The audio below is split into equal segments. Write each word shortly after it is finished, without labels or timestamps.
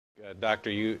Doctor,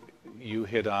 you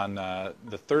hit on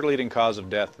the third leading cause of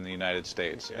death in the United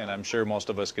States, and I'm sure most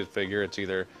of us could figure it's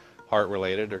either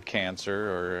heart-related or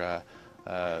cancer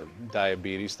or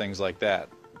diabetes, things like that.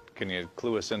 Can you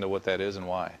clue us into what that is and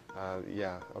why?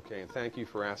 Yeah, okay, and thank you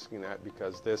for asking that,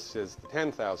 because this is the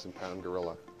 10,000-pound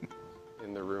gorilla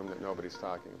in the room that nobody's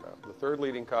talking about. The third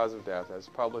leading cause of death, as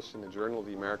published in the Journal of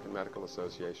the American Medical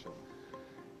Association,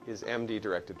 is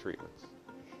MD-directed treatments.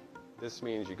 This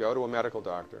means you go to a medical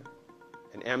doctor,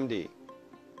 an MD,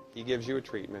 he gives you a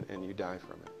treatment and you die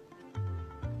from it.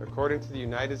 According to the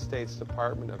United States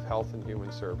Department of Health and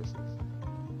Human Services,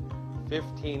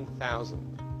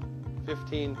 15,000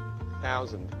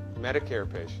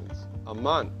 Medicare patients a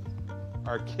month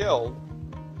are killed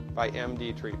by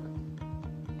MD treatment,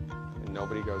 and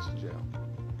nobody goes to jail.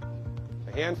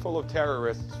 A handful of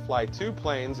terrorists fly 2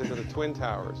 planes into the Twin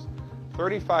Towers.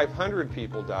 3,500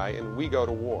 people die and we go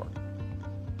to war.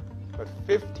 But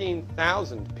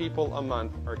 15,000 people a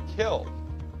month are killed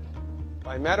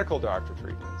by medical doctor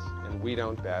treatments, and we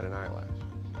don't bat an eyelash.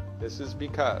 This is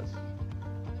because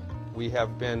we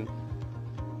have been,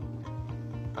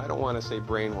 I don't want to say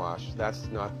brainwashed, that's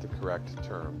not the correct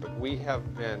term, but we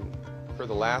have been, for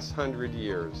the last 100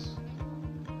 years,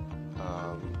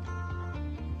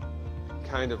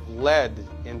 kind of led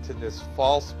into this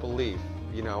false belief.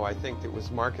 You know, I think it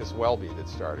was Marcus Welby that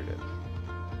started it,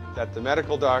 that the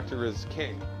medical doctor is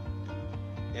king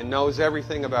and knows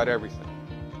everything about everything.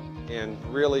 And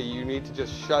really, you need to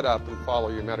just shut up and follow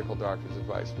your medical doctor's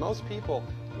advice. Most people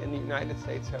in the United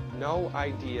States have no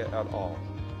idea at all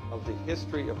of the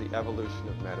history of the evolution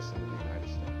of medicine in the United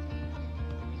States.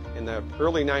 In the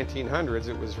early 1900s,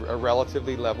 it was a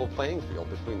relatively level playing field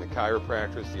between the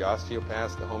chiropractors, the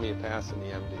osteopaths, the homeopaths, and the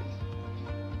MDs.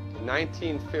 In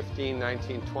 1915,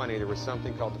 1920, there was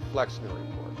something called the Flexner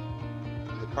Report.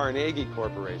 The Carnegie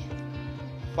Corporation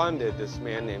funded this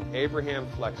man named Abraham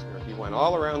Flexner. He went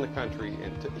all around the country,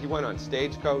 and he went on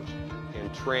stagecoach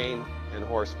and train and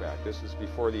horseback. This was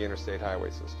before the interstate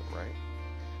highway system, right?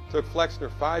 It took Flexner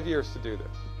 5 years to do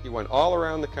this. He went all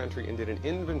around the country and did an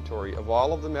inventory of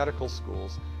all of the medical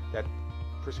schools that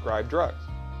prescribed drugs.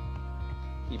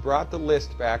 He brought the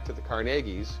list back to the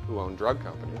Carnegies, who owned drug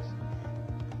companies,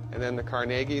 and then the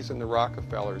Carnegies and the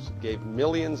Rockefellers gave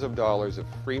millions of dollars of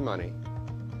free money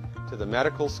to the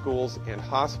medical schools and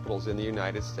hospitals in the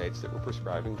United States that were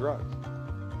prescribing drugs.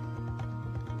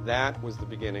 That was the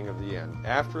beginning of the end.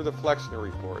 After the Flexner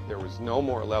Report, there was no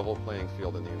more level playing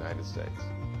field in the United States.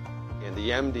 And the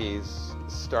MDs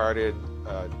started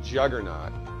a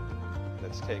juggernaut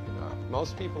that's taken off.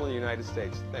 Most people in the United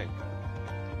States think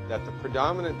that the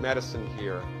predominant medicine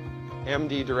here,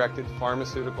 MD-directed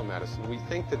pharmaceutical medicine, we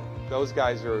think that those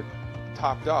guys are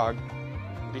top dog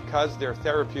because their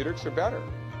therapeutics are better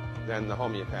than the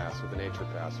homeopaths or the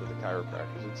naturopaths or the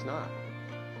chiropractors. It's not.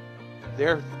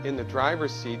 They're in the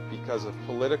driver's seat because of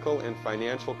political and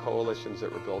financial coalitions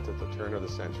that were built at the turn of the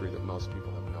century that most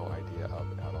people have no idea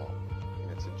of at all.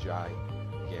 And it's a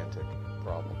gigantic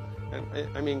problem.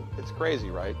 And I mean, it's crazy,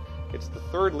 right? It's the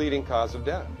third leading cause of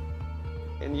death.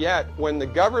 And yet, when the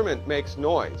government makes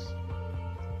noise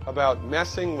about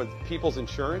messing with people's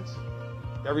insurance,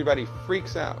 everybody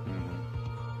freaks out.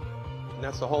 And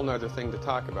that's a whole nother thing to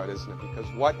talk about, isn't it? Because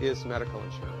what is medical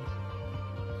insurance?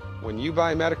 When you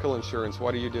buy medical insurance,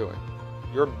 what are you doing?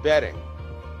 You're betting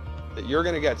that you're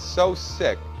going to get so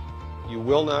sick you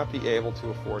will not be able to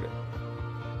afford it.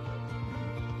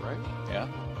 Right? Yeah.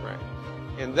 Right.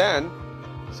 And then,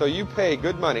 so you pay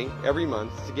good money every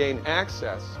month to gain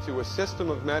access to a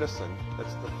system of medicine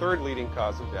that's the third leading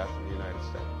cause of death in the United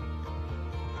States.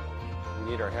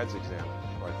 We need our heads examined,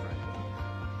 quite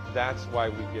frankly. That's why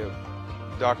we give,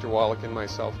 Dr. Wallach and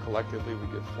myself collectively, we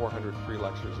give 400 free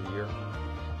lectures a year.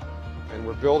 And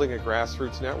we're building a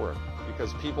grassroots network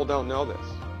because people don't know this.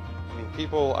 I mean,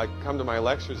 people, I come to my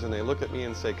lectures and they look at me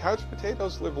and say, couch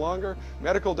potatoes live longer?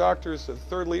 Medical doctors are the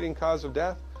third leading cause of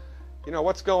death? You know,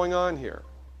 what's going on here?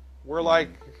 We're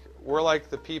like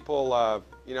the people,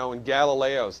 you know, in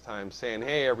Galileo's time saying,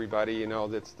 hey, everybody, you know,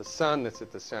 it's the sun that's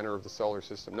at the center of the solar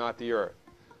system, not the earth.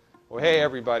 Well, hey,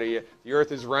 everybody, the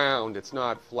earth is round, it's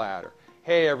not flat. Or,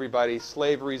 hey, everybody,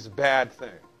 slavery's a bad thing.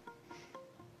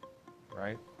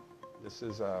 Right? This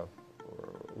is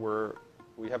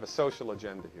we have a social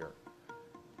agenda here.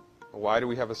 Why do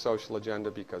we have a social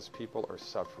agenda? Because people are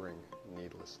suffering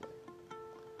needlessly.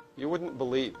 You wouldn't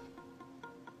believe,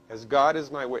 as God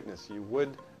is my witness, you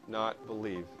would not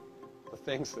believe the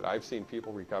things that I've seen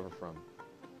people recover from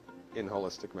in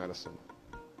holistic medicine.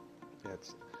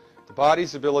 The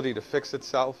body's ability to fix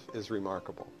itself is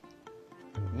remarkable.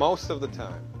 Most of the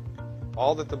time,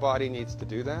 all that the body needs to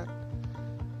do that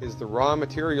is the raw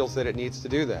materials that it needs to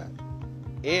do that.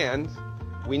 And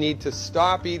we need to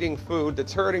stop eating food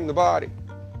that's hurting the body.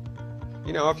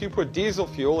 You know, if you put diesel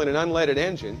fuel in an unleaded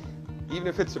engine, even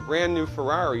if it's a brand new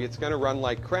Ferrari, it's going to run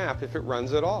like crap if it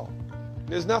runs at all.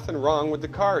 There's nothing wrong with the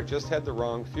car, it just had the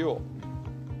wrong fuel.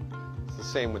 It's the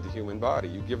same with the human body.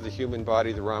 You give the human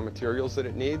body the raw materials that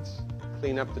it needs,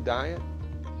 clean up the diet,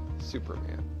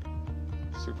 Superman,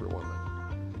 Superwoman.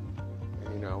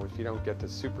 And you know, if you don't get to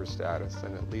super status,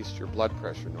 then at least your blood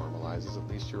pressure normalizes, at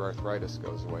least your arthritis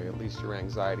goes away, at least your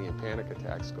anxiety and panic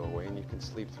attacks go away, and you can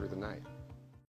sleep through the night.